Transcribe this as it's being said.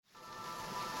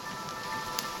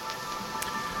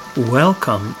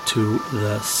Welcome to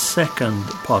the second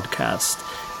podcast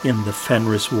in the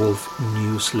Fenris Wolf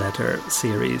newsletter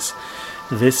series.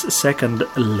 This second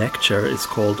lecture is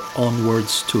called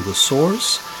Onwards to the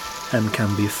Source and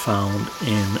can be found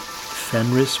in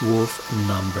Fenris Wolf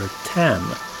number 10.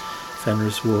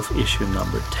 Fenris Wolf issue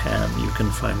number 10. You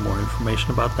can find more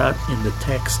information about that in the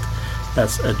text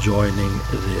that's adjoining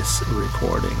this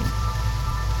recording.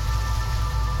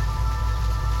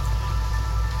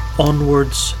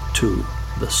 Onwards to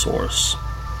the Source.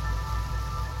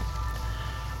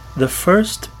 The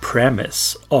first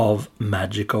premise of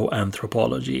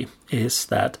magico-anthropology is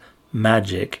that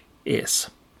magic is.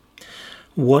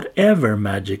 Whatever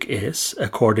magic is,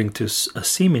 according to a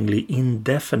seemingly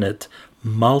indefinite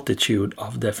multitude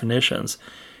of definitions,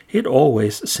 it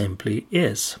always simply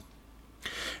is.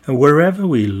 And wherever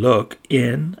we look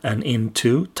in and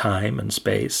into time and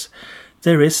space,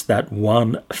 there is that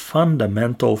one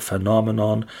fundamental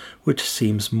phenomenon which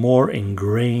seems more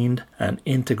ingrained and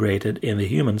integrated in the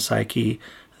human psyche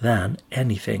than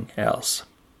anything else.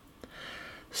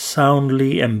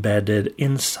 Soundly embedded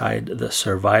inside the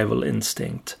survival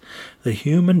instinct, the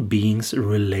human being's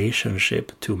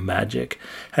relationship to magic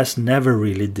has never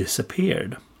really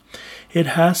disappeared. It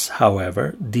has,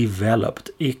 however, developed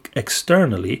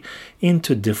externally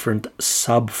into different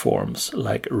subforms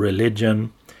like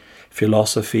religion,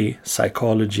 philosophy,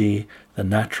 psychology, the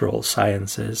natural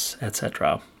sciences,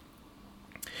 etc.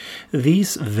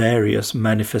 These various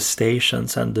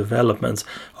manifestations and developments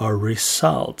are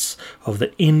results of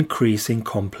the increasing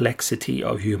complexity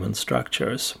of human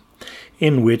structures,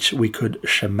 in which we could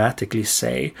schematically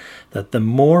say that the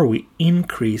more we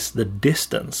increase the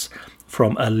distance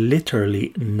from a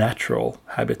literally natural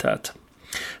habitat,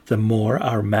 the more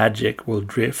our magic will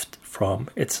drift from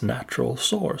its natural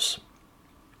source.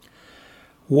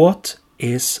 What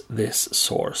is this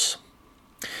source?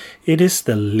 It is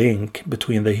the link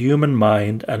between the human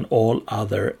mind and all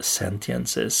other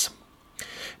sentiences,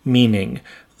 meaning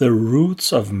the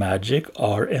roots of magic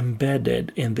are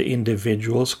embedded in the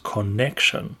individual's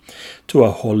connection to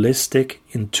a holistic,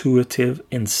 intuitive,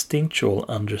 instinctual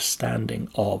understanding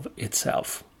of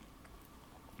itself.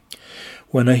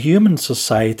 When a human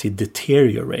society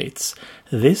deteriorates,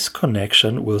 this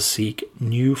connection will seek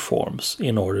new forms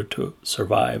in order to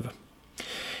survive.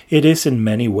 It is in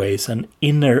many ways an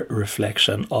inner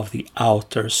reflection of the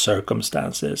outer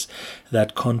circumstances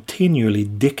that continually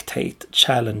dictate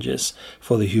challenges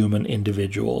for the human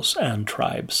individuals and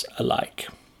tribes alike.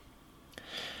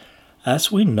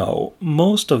 As we know,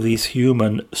 most of these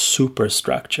human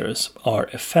superstructures are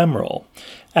ephemeral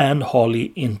and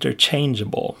wholly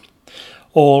interchangeable.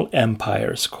 All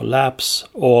empires collapse,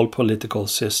 all political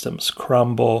systems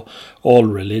crumble, all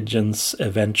religions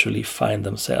eventually find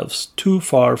themselves too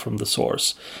far from the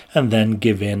source and then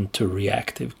give in to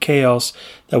reactive chaos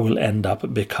that will end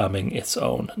up becoming its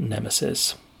own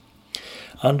nemesis.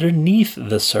 Underneath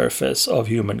the surface of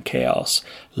human chaos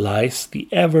lies the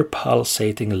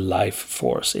ever-pulsating life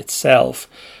force itself,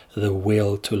 the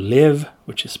will to live,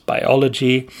 which is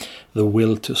biology, the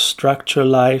will to structure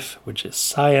life, which is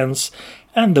science,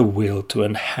 and the will to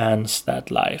enhance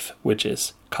that life, which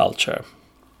is culture.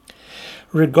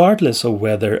 Regardless of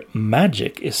whether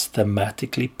magic is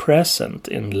thematically present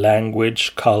in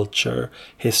language, culture,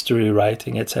 history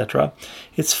writing, etc.,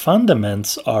 its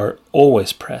fundaments are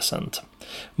always present,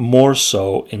 more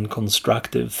so in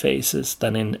constructive phases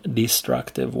than in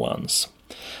destructive ones.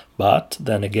 But,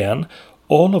 then again,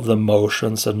 all of the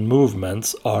motions and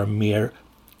movements are mere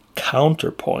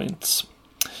counterpoints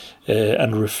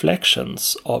and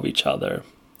reflections of each other.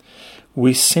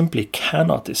 We simply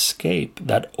cannot escape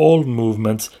that all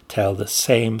movements tell the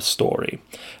same story,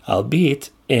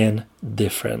 albeit in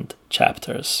different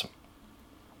chapters.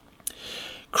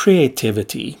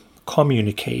 Creativity,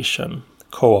 communication,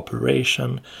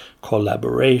 cooperation,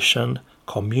 collaboration,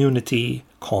 community,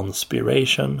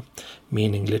 conspiration,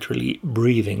 meaning literally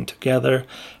breathing together,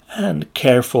 and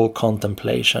careful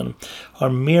contemplation are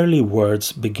merely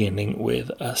words beginning with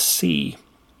a C,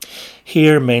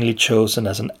 here mainly chosen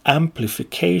as an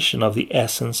amplification of the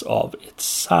essence of its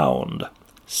sound,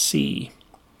 C.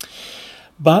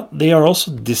 But they are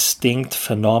also distinct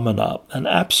phenomena and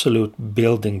absolute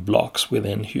building blocks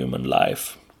within human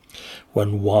life.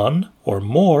 When one or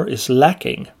more is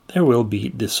lacking, there will be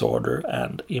disorder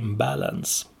and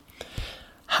imbalance.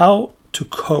 How to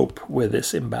cope with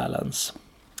this imbalance?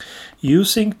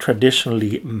 Using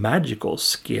traditionally magical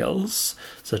skills,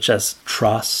 such as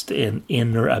trust in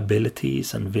inner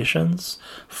abilities and visions,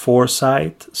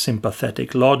 foresight,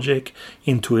 sympathetic logic,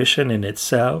 intuition in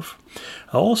itself,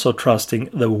 also trusting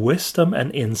the wisdom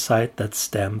and insight that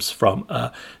stems from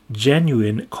a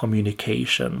genuine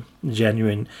communication,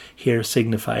 genuine here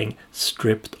signifying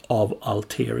stripped of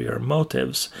ulterior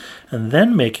motives, and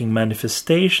then making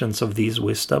manifestations of these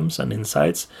wisdoms and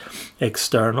insights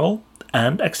external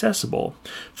and accessible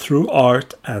through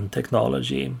art and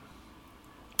technology,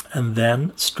 and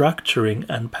then structuring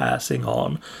and passing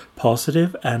on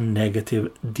positive and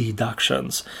negative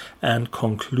deductions and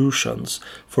conclusions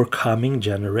for coming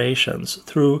generations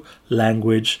through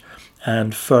language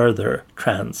and further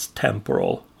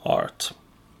trans-temporal art.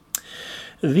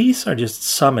 These are just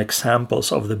some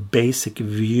examples of the basic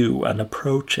view and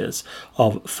approaches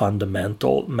of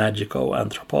fundamental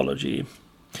magico-anthropology.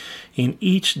 In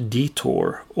each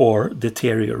detour or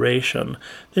deterioration,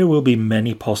 there will be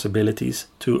many possibilities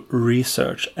to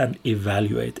research and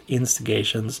evaluate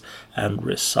instigations and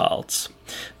results.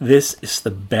 This is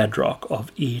the bedrock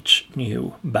of each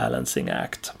new balancing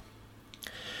act.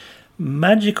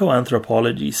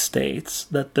 Magico-anthropology states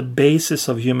that the basis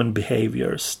of human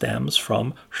behavior stems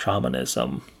from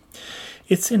shamanism.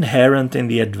 It's inherent in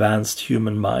the advanced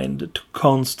human mind to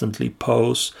constantly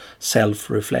pose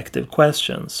self-reflective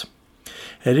questions.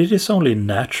 And it is only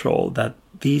natural that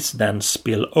these then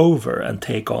spill over and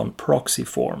take on proxy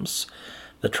forms: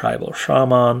 the tribal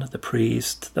shaman, the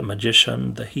priest, the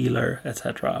magician, the healer,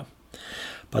 etc.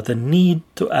 But the need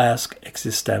to ask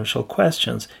existential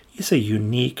questions is a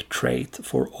unique trait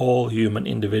for all human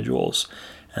individuals,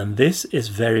 and this is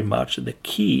very much the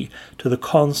key to the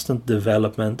constant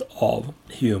development of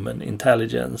human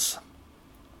intelligence.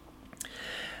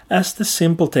 As the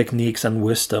simple techniques and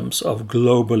wisdoms of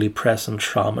globally present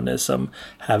shamanism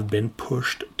have been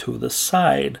pushed to the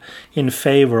side in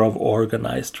favor of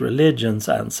organized religions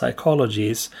and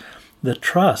psychologies, the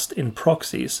trust in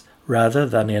proxies rather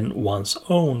than in one's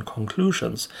own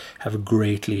conclusions have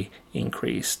greatly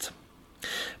increased.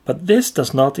 But this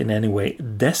does not in any way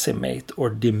decimate or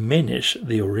diminish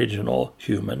the original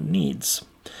human needs.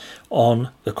 On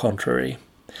the contrary,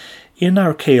 in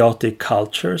our chaotic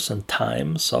cultures and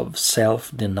times of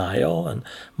self-denial and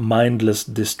mindless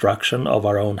destruction of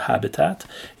our own habitat,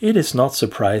 it is not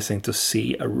surprising to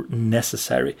see a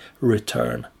necessary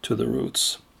return to the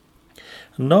roots.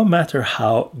 No matter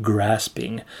how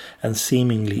grasping and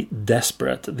seemingly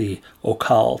desperate the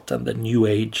occult and the New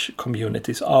Age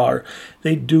communities are,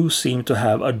 they do seem to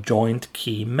have a joint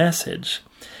key message: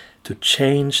 to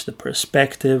change the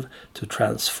perspective, to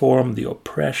transform the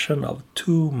oppression of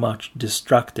too much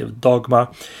destructive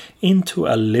dogma into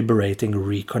a liberating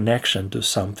reconnection to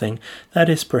something that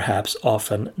is perhaps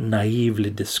often naively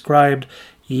described,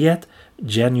 yet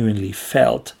genuinely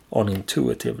felt on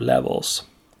intuitive levels.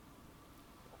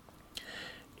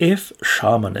 If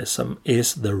shamanism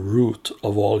is the root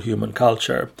of all human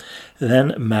culture,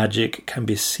 then magic can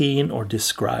be seen or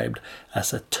described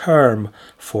as a term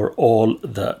for all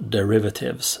the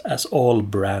derivatives, as all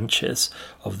branches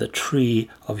of the tree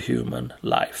of human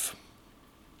life.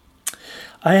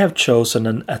 I have chosen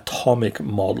an atomic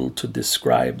model to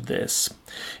describe this,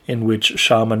 in which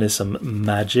shamanism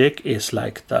magic is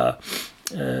like the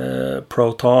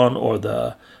proton or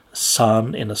the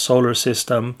sun in a solar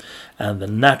system, and the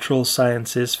natural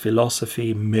sciences,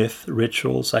 philosophy, myth,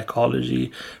 ritual, psychology,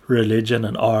 religion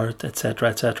and art,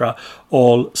 etc.,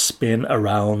 all spin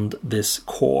around this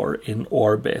core in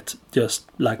orbit, just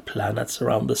like planets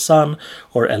around the sun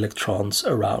or electrons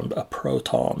around a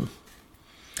proton.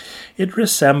 It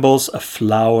resembles a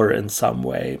flower in some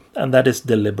way, and that is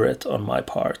deliberate on my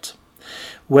part.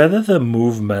 Whether the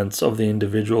movements of the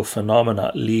individual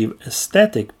phenomena leave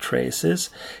aesthetic traces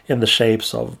in the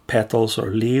shapes of petals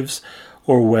or leaves,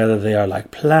 or whether they are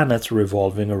like planets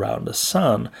revolving around the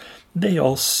sun, they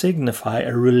all signify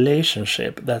a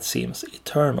relationship that seems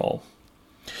eternal.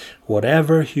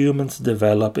 Whatever humans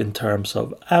develop in terms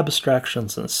of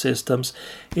abstractions and systems,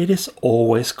 it is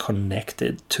always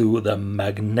connected to the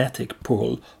magnetic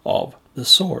pull of the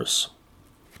source.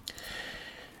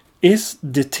 Is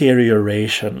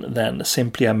deterioration then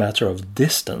simply a matter of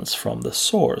distance from the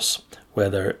source,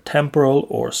 whether temporal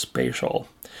or spatial?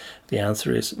 The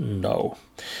answer is no.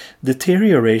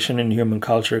 Deterioration in human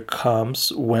culture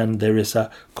comes when there is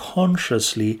a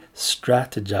consciously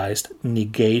strategized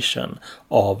negation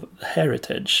of the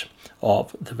heritage,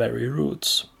 of the very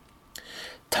roots.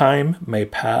 Time may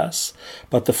pass,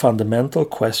 but the fundamental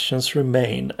questions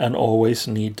remain and always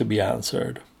need to be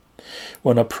answered.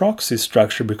 When a proxy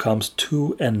structure becomes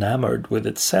too enamored with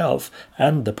itself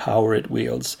and the power it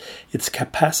wields, its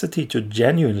capacity to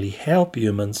genuinely help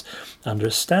humans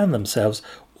understand themselves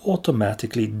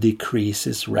automatically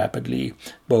decreases rapidly,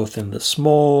 both in the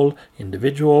small,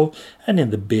 individual, and in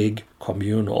the big,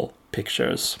 communal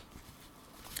pictures.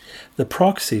 The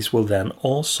proxies will then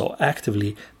also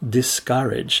actively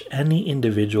discourage any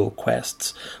individual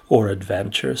quests or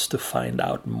adventures to find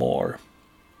out more.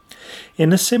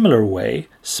 In a similar way,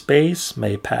 space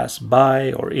may pass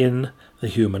by or in the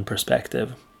human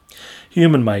perspective.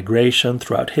 Human migration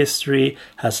throughout history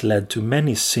has led to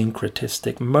many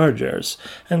syncretistic mergers,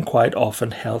 and quite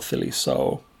often healthily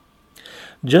so.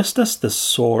 Just as the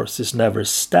source is never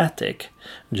static,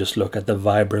 just look at the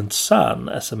vibrant sun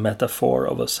as a metaphor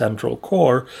of a central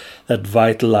core that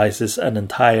vitalizes an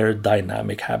entire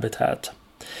dynamic habitat.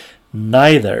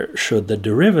 Neither should the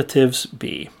derivatives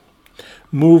be.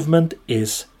 Movement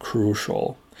is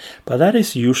crucial, but that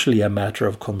is usually a matter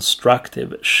of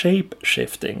constructive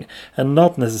shape-shifting and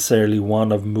not necessarily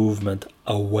one of movement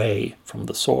away from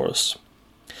the source.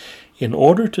 In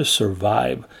order to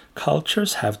survive,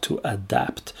 cultures have to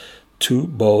adapt to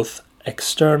both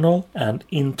external and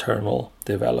internal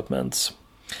developments.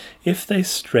 If they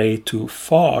stray too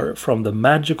far from the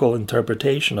magical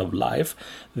interpretation of life,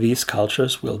 these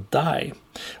cultures will die,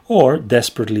 or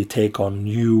desperately take on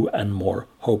new and more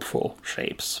hopeful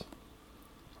shapes.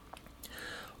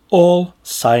 All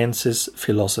sciences,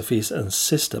 philosophies, and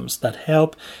systems that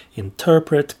help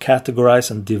interpret, categorize,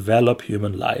 and develop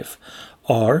human life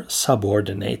are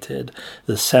subordinated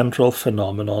the central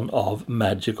phenomenon of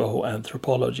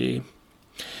magico-anthropology.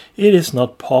 It is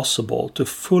not possible to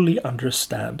fully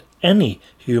understand any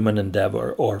human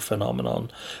endeavor or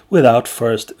phenomenon without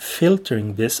first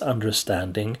filtering this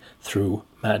understanding through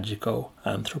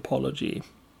magico-anthropology.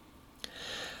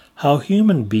 How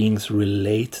human beings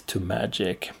relate to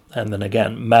magic, and then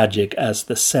again, magic as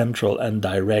the central and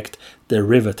direct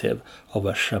derivative of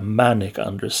a shamanic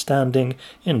understanding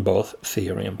in both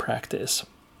theory and practice.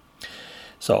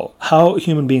 So, how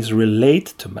human beings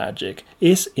relate to magic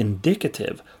is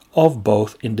indicative of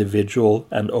both individual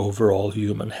and overall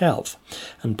human health,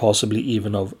 and possibly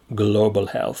even of global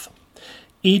health.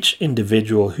 Each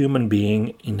individual human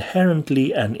being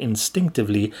inherently and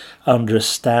instinctively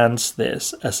understands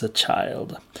this as a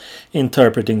child,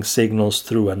 interpreting signals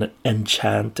through an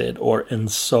enchanted or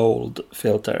ensouled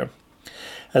filter.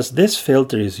 As this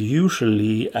filter is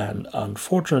usually and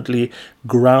unfortunately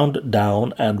ground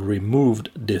down and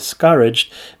removed,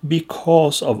 discouraged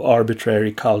because of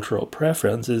arbitrary cultural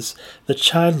preferences, the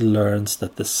child learns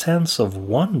that the sense of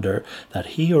wonder that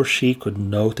he or she could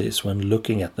notice when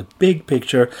looking at the big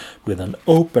picture with an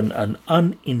open and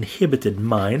uninhibited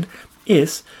mind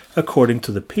is, according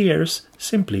to the peers,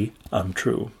 simply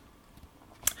untrue.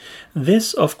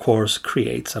 This, of course,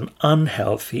 creates an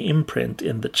unhealthy imprint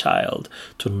in the child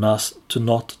to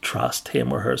not trust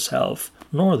him or herself,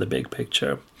 nor the big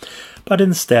picture, but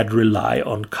instead rely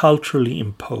on culturally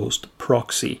imposed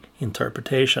proxy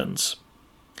interpretations.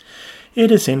 It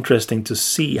is interesting to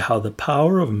see how the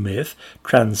power of myth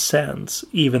transcends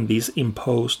even these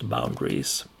imposed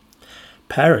boundaries.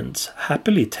 Parents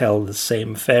happily tell the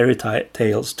same fairy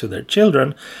tales to their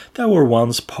children that were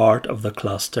once part of the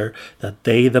cluster that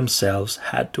they themselves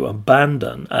had to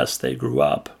abandon as they grew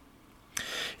up.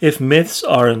 If myths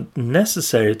aren't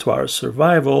necessary to our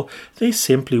survival, they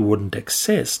simply wouldn't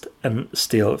exist and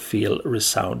still feel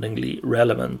resoundingly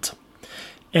relevant.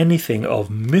 Anything of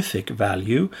mythic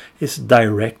value is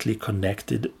directly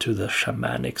connected to the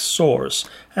shamanic source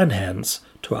and hence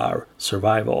to our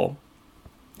survival.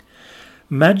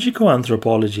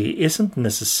 Magico-anthropology isn't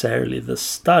necessarily the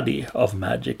study of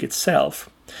magic itself.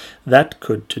 That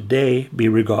could today be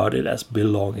regarded as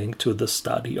belonging to the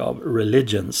study of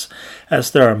religions,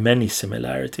 as there are many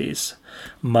similarities.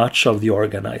 Much of the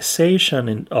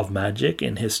organization of magic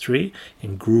in history,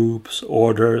 in groups,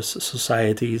 orders,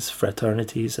 societies,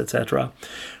 fraternities, etc.,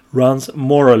 runs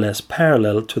more or less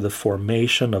parallel to the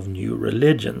formation of new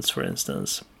religions, for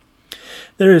instance.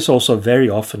 There is also very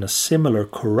often a similar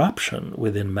corruption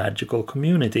within magical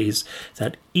communities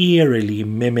that eerily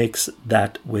mimics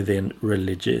that within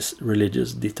religious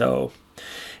ditto.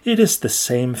 It is the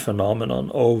same phenomenon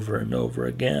over and over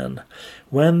again.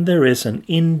 When there is an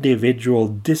individual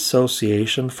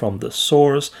dissociation from the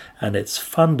source and its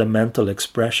fundamental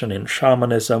expression in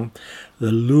shamanism,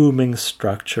 the looming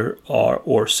structure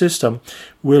or system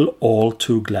will all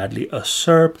too gladly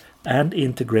usurp and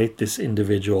integrate this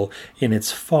individual in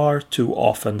its far too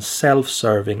often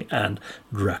self-serving and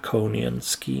draconian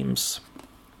schemes.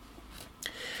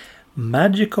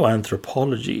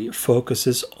 Magico-anthropology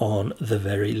focuses on the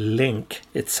very link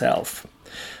itself.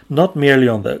 Not merely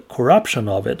on the corruption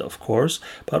of it, of course,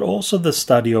 but also the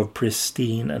study of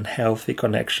pristine and healthy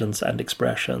connections and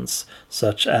expressions,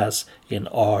 such as in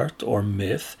art or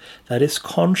myth, that is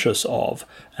conscious of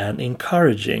and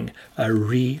encouraging a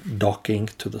re-docking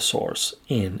to the source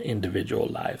in individual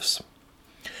lives.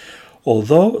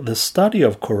 Although the study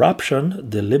of corruption,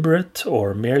 deliberate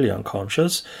or merely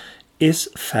unconscious, is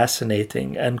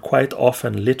fascinating and quite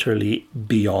often literally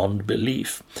beyond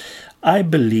belief, I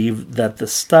believe that the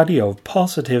study of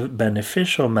positive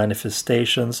beneficial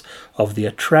manifestations of the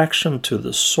attraction to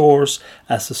the source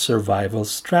as a survival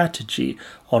strategy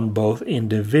on both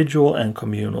individual and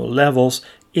communal levels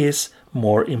is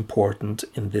more important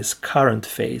in this current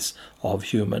phase of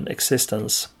human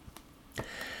existence.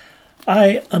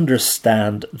 I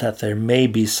understand that there may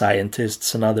be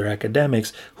scientists and other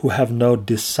academics who have no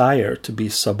desire to be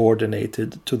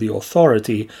subordinated to the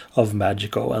authority of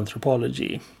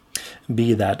magico-anthropology.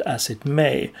 Be that as it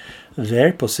may,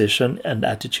 their position and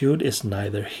attitude is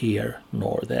neither here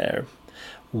nor there.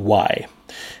 Why?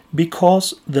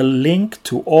 Because the link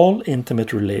to all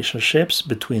intimate relationships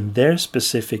between their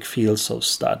specific fields of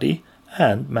study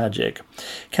and magic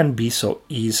can be so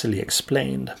easily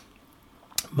explained.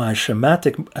 My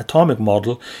schematic atomic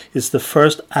model is the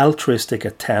first altruistic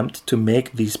attempt to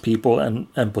make these people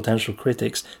and potential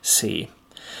critics see.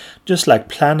 Just like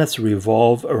planets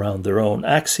revolve around their own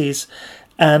axes,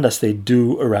 and as they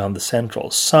do around the central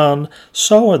sun,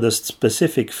 so are the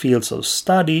specific fields of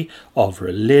study of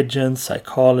religion,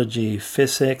 psychology,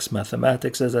 physics,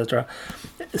 mathematics, etc.,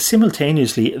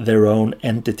 simultaneously their own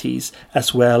entities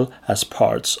as well as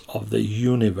parts of the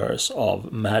universe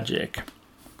of magic.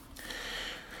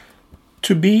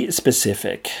 To be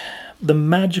specific, the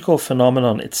magical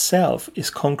phenomenon itself is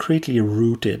concretely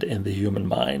rooted in the human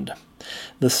mind.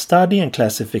 The study and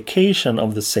classification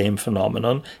of the same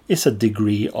phenomenon is a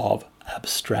degree of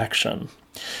abstraction.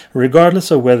 Regardless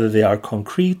of whether they are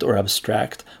concrete or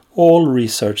abstract, all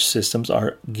research systems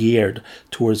are geared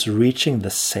towards reaching the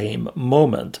same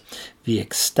moment, the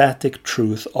ecstatic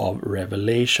truth of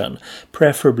revelation,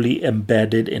 preferably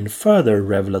embedded in further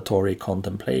revelatory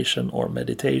contemplation or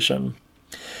meditation.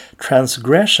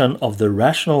 Transgression of the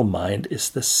rational mind is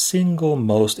the single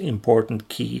most important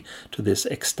key to this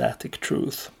ecstatic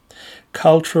truth.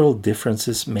 Cultural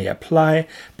differences may apply,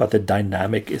 but the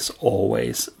dynamic is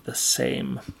always the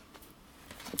same.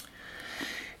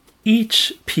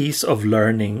 Each piece of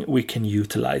learning we can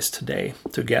utilize today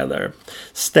together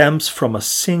stems from a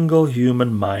single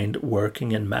human mind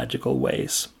working in magical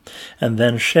ways, and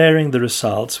then sharing the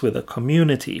results with a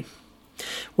community.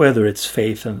 Whether it's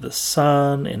faith in the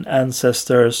sun, in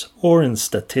ancestors, or in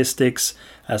statistics,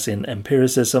 as in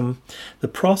empiricism, the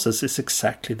process is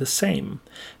exactly the same.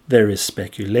 There is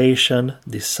speculation,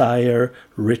 desire,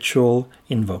 ritual,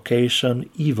 invocation,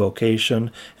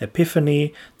 evocation,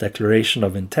 epiphany, declaration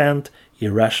of intent,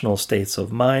 irrational states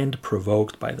of mind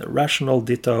provoked by the rational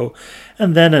ditto,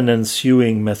 and then an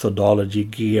ensuing methodology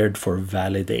geared for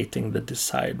validating the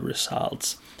desired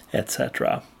results,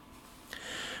 etc.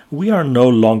 We are no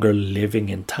longer living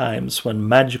in times when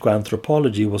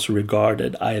magico-anthropology was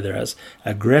regarded either as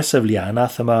aggressively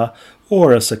anathema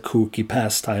or as a kooky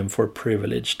pastime for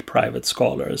privileged private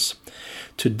scholars.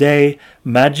 Today,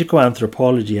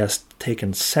 magico-anthropology has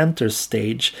taken center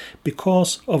stage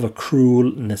because of a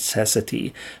cruel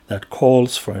necessity that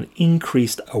calls for an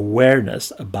increased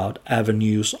awareness about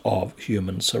avenues of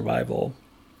human survival.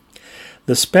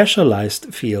 The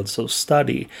specialized fields of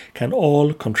study can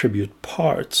all contribute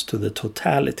parts to the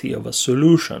totality of a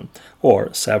solution,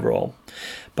 or several.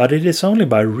 But it is only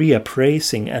by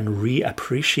reappraising and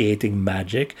reappreciating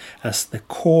magic as the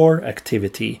core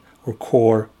activity or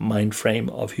core mind frame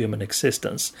of human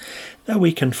existence that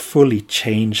we can fully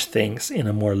change things in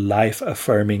a more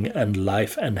life-affirming and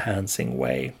life-enhancing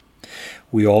way.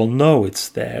 We all know it's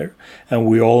there, and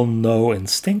we all know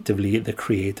instinctively the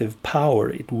creative power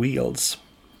it wields.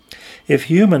 If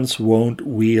humans won't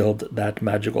wield that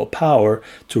magical power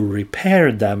to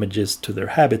repair damages to their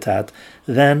habitat,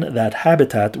 then that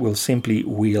habitat will simply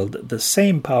wield the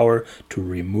same power to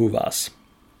remove us.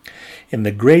 In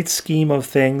the great scheme of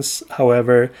things,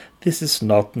 however, this is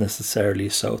not necessarily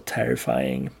so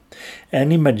terrifying.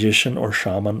 Any magician or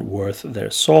shaman worth their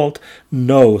salt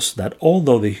knows that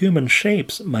although the human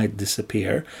shapes might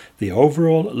disappear, the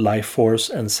overall life force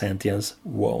and sentience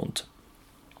won't.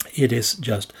 It is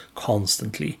just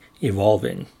constantly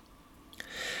evolving.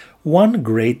 One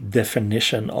great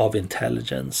definition of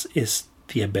intelligence is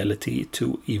the ability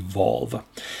to evolve,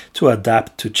 to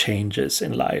adapt to changes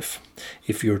in life.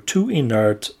 If you're too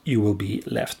inert, you will be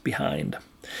left behind.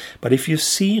 But if you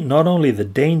see not only the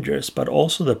dangers but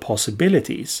also the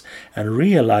possibilities and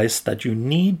realize that you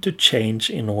need to change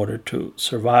in order to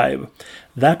survive,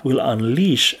 that will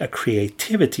unleash a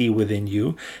creativity within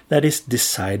you that is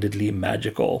decidedly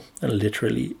magical and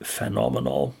literally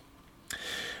phenomenal.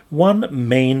 One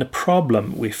main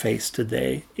problem we face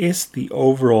today is the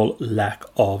overall lack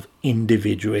of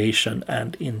individuation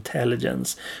and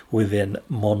intelligence within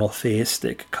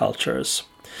monotheistic cultures.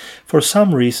 For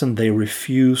some reason, they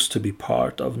refuse to be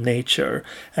part of nature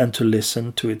and to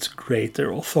listen to its greater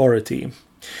authority.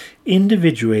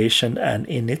 Individuation and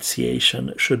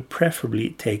initiation should preferably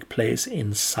take place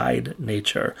inside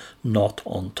nature, not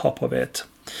on top of it.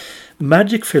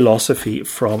 Magic philosophy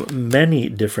from many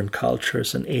different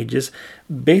cultures and ages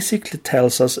basically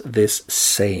tells us this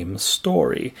same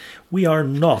story. We are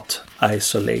not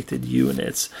isolated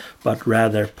units, but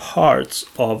rather parts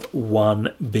of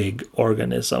one big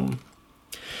organism.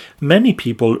 Many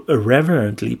people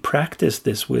reverently practice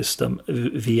this wisdom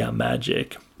via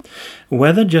magic.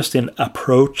 Whether just in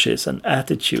approaches and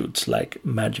attitudes like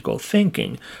magical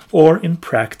thinking, or in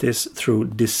practice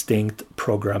through distinct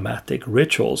programmatic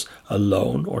rituals,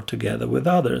 alone or together with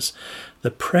others, the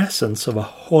presence of a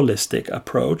holistic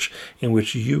approach in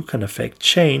which you can affect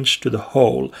change to the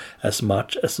whole as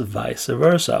much as vice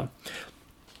versa,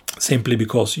 simply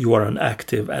because you are an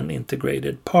active and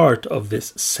integrated part of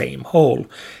this same whole,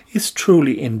 is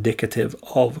truly indicative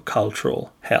of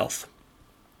cultural health.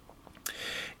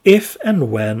 If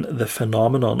and when the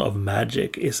phenomenon of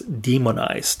magic is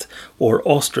demonized or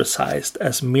ostracized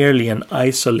as merely an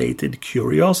isolated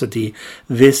curiosity,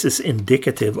 this is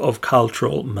indicative of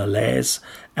cultural malaise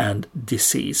and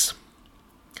disease.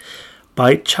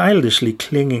 By childishly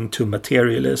clinging to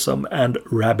materialism and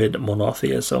rabid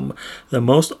monotheism, the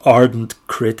most ardent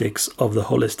critics of the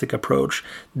holistic approach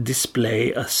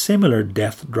display a similar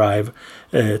death drive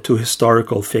to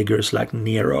historical figures like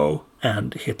Nero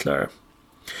and Hitler.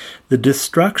 The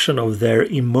destruction of their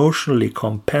emotionally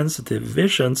compensative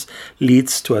visions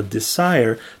leads to a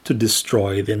desire to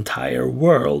destroy the entire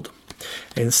world.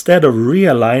 Instead of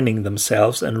realigning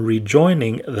themselves and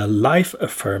rejoining the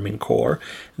life-affirming core,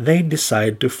 they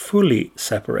decide to fully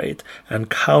separate and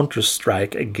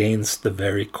counter-strike against the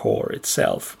very core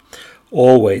itself,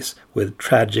 always with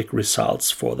tragic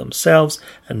results for themselves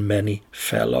and many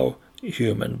fellow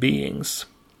human beings.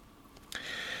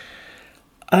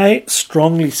 I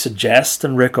strongly suggest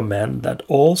and recommend that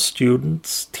all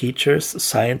students, teachers,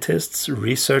 scientists,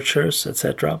 researchers,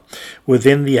 etc.,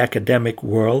 within the academic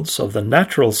worlds of the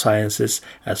natural sciences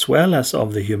as well as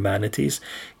of the humanities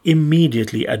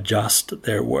immediately adjust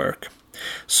their work,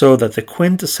 so that the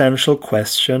quintessential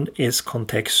question is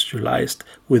contextualized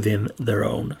within their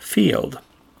own field.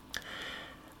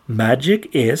 Magic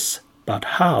is, but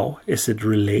how is it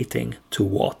relating to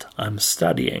what I'm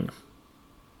studying?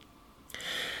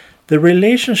 The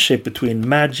relationship between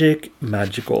magic,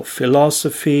 magical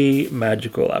philosophy,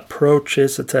 magical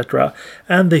approaches, etc.,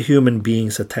 and the human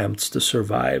being's attempts to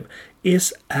survive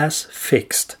is as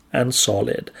fixed and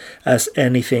solid as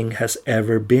anything has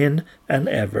ever been and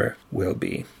ever will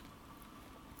be.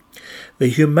 The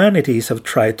humanities have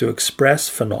tried to express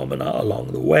phenomena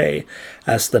along the way,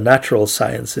 as the natural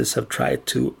sciences have tried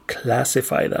to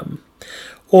classify them.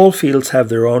 All fields have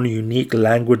their own unique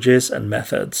languages and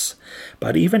methods,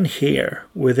 but even here,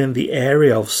 within the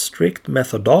area of strict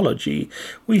methodology,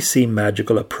 we see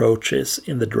magical approaches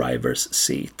in the driver's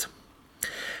seat.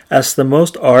 As the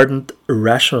most ardent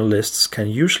rationalists can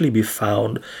usually be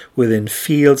found within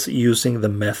fields using the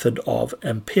method of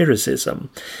empiricism,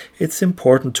 it's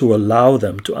important to allow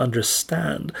them to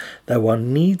understand that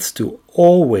one needs to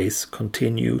always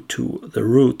continue to the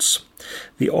roots.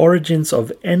 The origins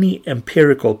of any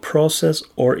empirical process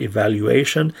or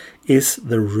evaluation is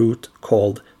the root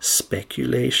called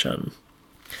speculation.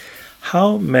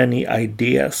 How many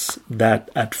ideas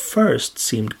that at first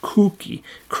seemed kooky,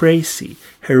 crazy,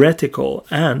 heretical,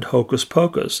 and hocus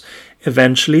pocus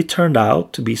eventually turned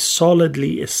out to be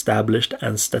solidly established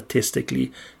and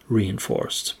statistically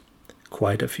reinforced?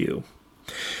 Quite a few.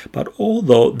 But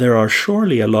although there are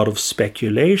surely a lot of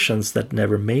speculations that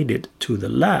never made it to the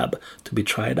lab to be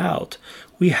tried out,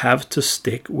 we have to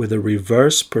stick with a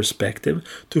reverse perspective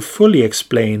to fully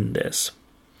explain this.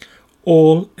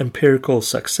 All empirical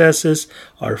successes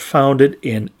are founded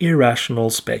in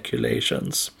irrational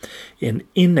speculations, in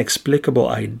inexplicable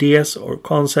ideas or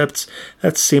concepts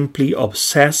that simply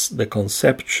obsess the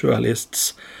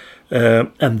conceptualists'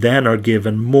 and then are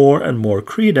given more and more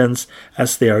credence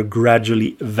as they are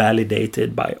gradually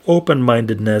validated by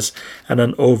open-mindedness and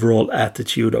an overall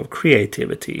attitude of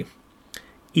creativity.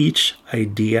 Each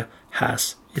idea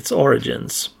has its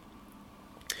origins.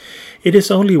 It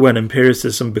is only when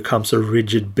empiricism becomes a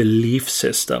rigid belief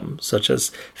system, such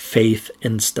as faith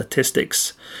in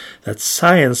statistics, that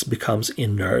science becomes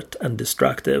inert and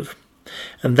destructive.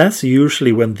 And that's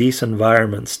usually when these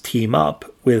environments team up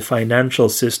with financial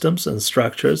systems and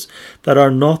structures that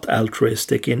are not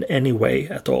altruistic in any way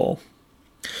at all.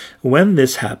 When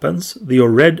this happens, the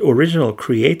original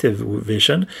creative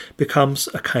vision becomes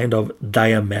a kind of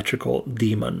diametrical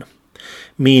demon,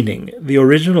 meaning the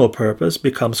original purpose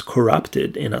becomes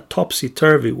corrupted in a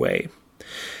topsy-turvy way.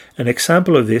 An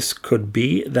example of this could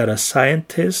be that a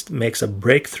scientist makes a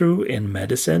breakthrough in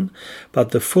medicine,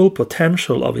 but the full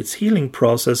potential of its healing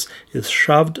process is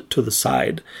shoved to the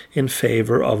side in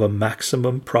favor of a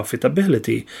maximum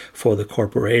profitability for the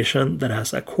corporation that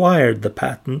has acquired the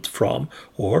patent from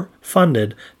or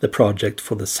funded the project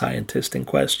for the scientist in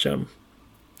question.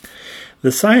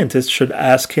 The scientist should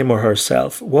ask him or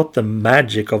herself what the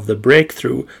magic of the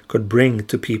breakthrough could bring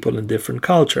to people in different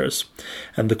cultures,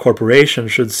 and the corporation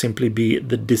should simply be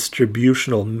the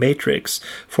distributional matrix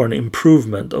for an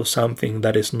improvement of something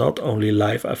that is not only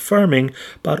life-affirming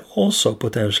but also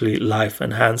potentially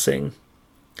life-enhancing,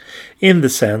 in the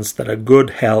sense that a good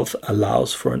health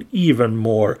allows for an even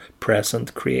more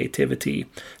present creativity,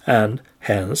 and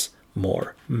hence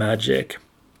more magic.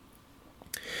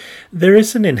 There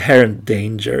is an inherent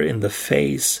danger in the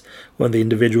phase when the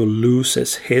individual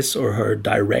loses his or her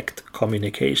direct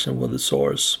communication with the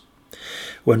source.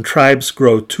 When tribes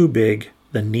grow too big,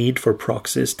 the need for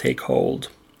proxies take hold,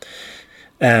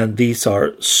 and these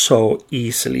are so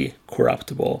easily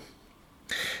corruptible.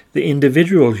 The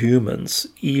individual humans,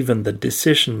 even the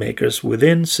decision makers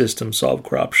within systems of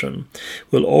corruption,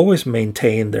 will always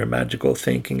maintain their magical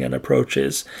thinking and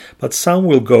approaches, but some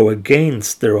will go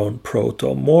against their own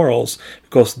proto-morals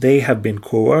because they have been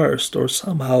coerced or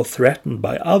somehow threatened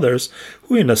by others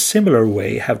who in a similar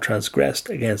way have transgressed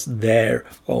against their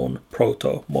own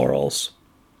proto-morals.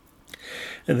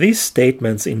 These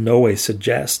statements in no way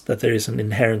suggest that there is an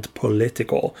inherent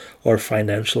political or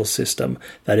financial system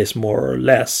that is more or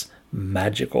less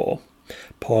magical.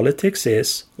 Politics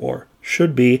is, or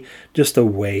should be, just a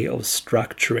way of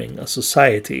structuring a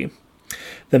society.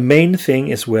 The main thing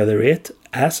is whether it,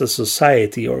 as a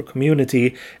society or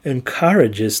community,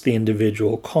 encourages the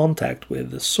individual contact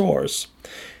with the source.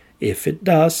 If it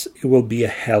does, it will be a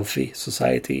healthy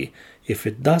society. If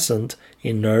it doesn't,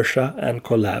 inertia and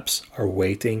collapse are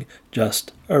waiting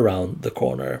just around the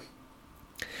corner.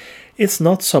 It's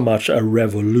not so much a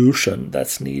revolution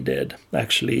that's needed.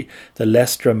 Actually, the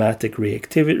less dramatic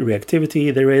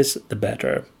reactivity there is, the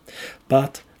better.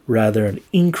 But rather an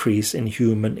increase in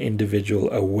human individual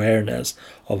awareness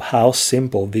of how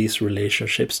simple these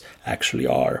relationships actually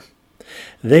are.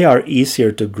 They are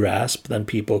easier to grasp than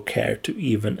people care to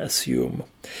even assume.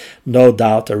 No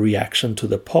doubt a reaction to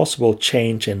the possible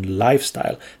change in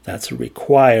lifestyle that's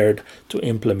required to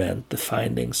implement the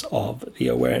findings of the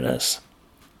awareness.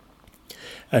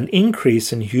 An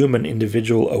increase in human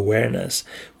individual awareness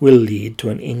will lead to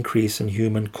an increase in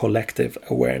human collective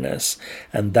awareness,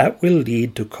 and that will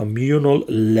lead to communal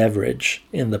leverage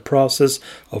in the process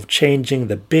of changing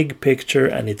the big picture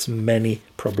and its many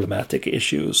problematic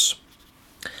issues.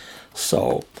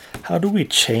 So, how do we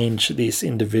change these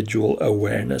individual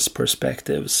awareness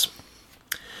perspectives?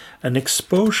 An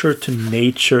exposure to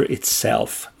nature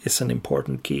itself is an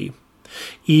important key,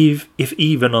 if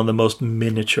even on the most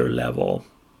miniature level.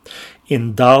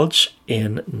 Indulge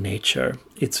in nature,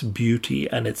 its beauty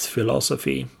and its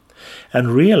philosophy,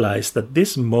 and realize that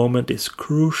this moment is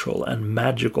crucial and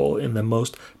magical in the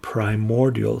most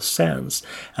primordial sense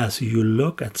as you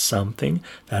look at something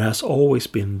that has always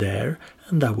been there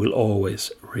and that will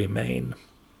always remain.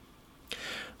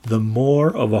 The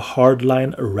more of a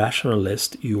hardline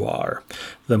rationalist you are,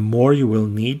 the more you will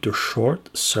need to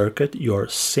short-circuit your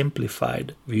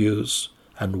simplified views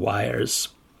and wires.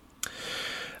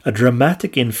 A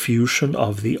dramatic infusion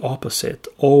of the opposite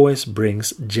always brings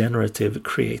generative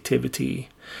creativity.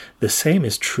 The same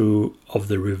is true of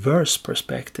the reverse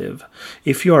perspective.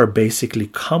 If you are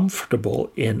basically comfortable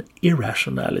in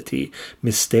irrationality,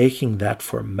 mistaking that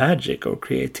for magic or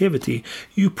creativity,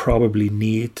 you probably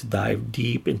need to dive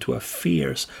deep into a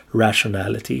fierce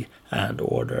rationality and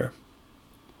order.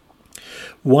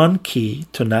 One key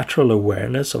to natural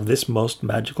awareness of this most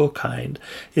magical kind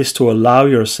is to allow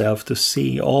yourself to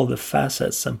see all the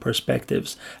facets and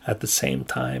perspectives at the same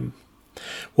time.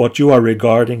 What you are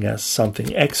regarding as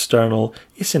something external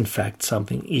is in fact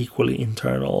something equally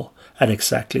internal at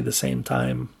exactly the same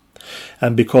time.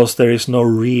 And because there is no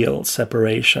real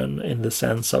separation in the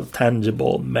sense of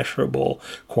tangible, measurable,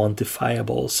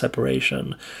 quantifiable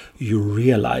separation, you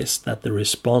realize that the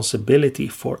responsibility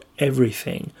for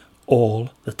everything all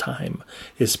the time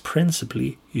is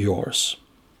principally yours.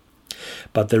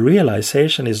 But the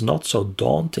realization is not so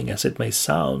daunting as it may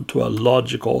sound to a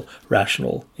logical,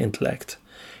 rational intellect.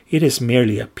 It is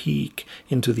merely a peek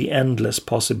into the endless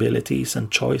possibilities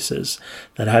and choices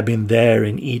that have been there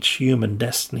in each human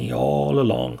destiny all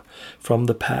along, from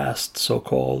the past,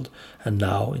 so-called, and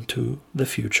now into the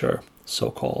future,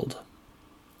 so-called.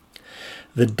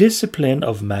 The discipline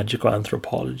of magical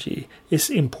anthropology is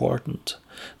important,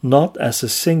 not as a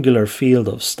singular field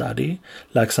of study,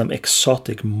 like some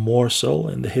exotic morsel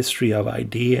in the history of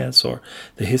ideas or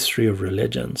the history of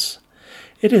religions.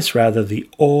 It is rather the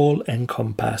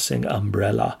all-encompassing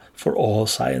umbrella for all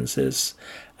sciences,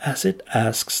 as it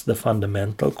asks the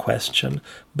fundamental question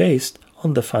based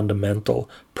on the fundamental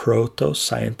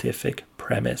proto-scientific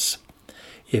premise.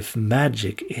 If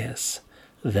magic is,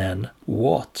 then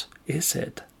what is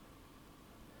it?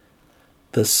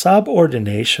 The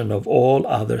subordination of all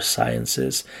other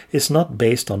sciences is not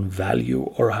based on value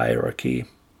or hierarchy.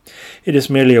 It is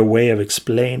merely a way of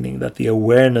explaining that the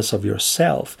awareness of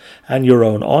yourself and your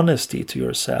own honesty to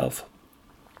yourself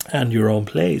and your own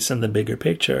place in the bigger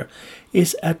picture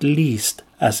is at least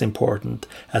as important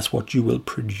as what you will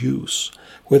produce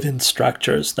within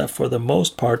structures that for the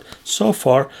most part so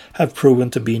far have proven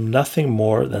to be nothing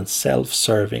more than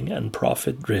self-serving and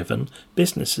profit-driven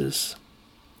businesses.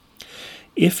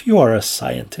 If you are a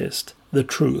scientist, the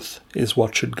truth is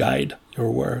what should guide your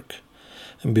work.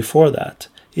 And before that,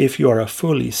 if you are a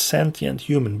fully sentient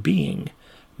human being,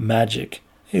 magic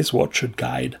is what should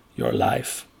guide your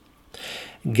life.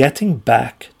 Getting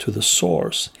back to the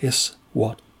source is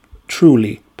what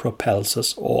truly propels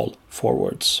us all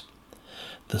forwards.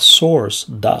 The source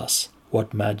does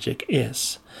what magic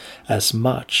is, as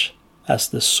much as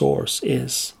the source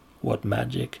is what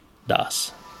magic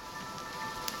does.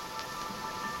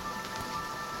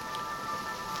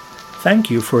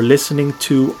 Thank you for listening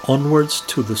to Onwards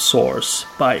to the Source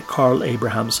by Carl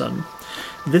Abrahamsson.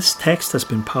 This text has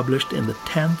been published in the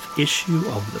 10th issue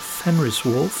of the Fenris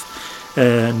Wolf,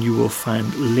 and you will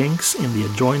find links in the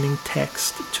adjoining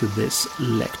text to this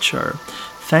lecture.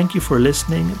 Thank you for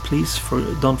listening. Please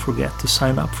don't forget to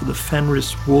sign up for the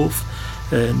Fenris Wolf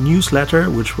newsletter,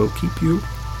 which will keep you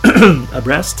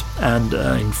abreast and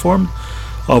informed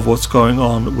of what's going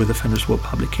on with the Fenris Wolf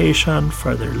publication,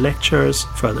 further lectures,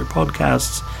 further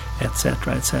podcasts,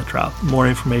 etc., etc. More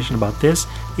information about this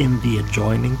in the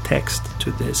adjoining text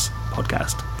to this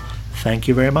podcast. Thank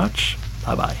you very much.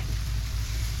 Bye-bye.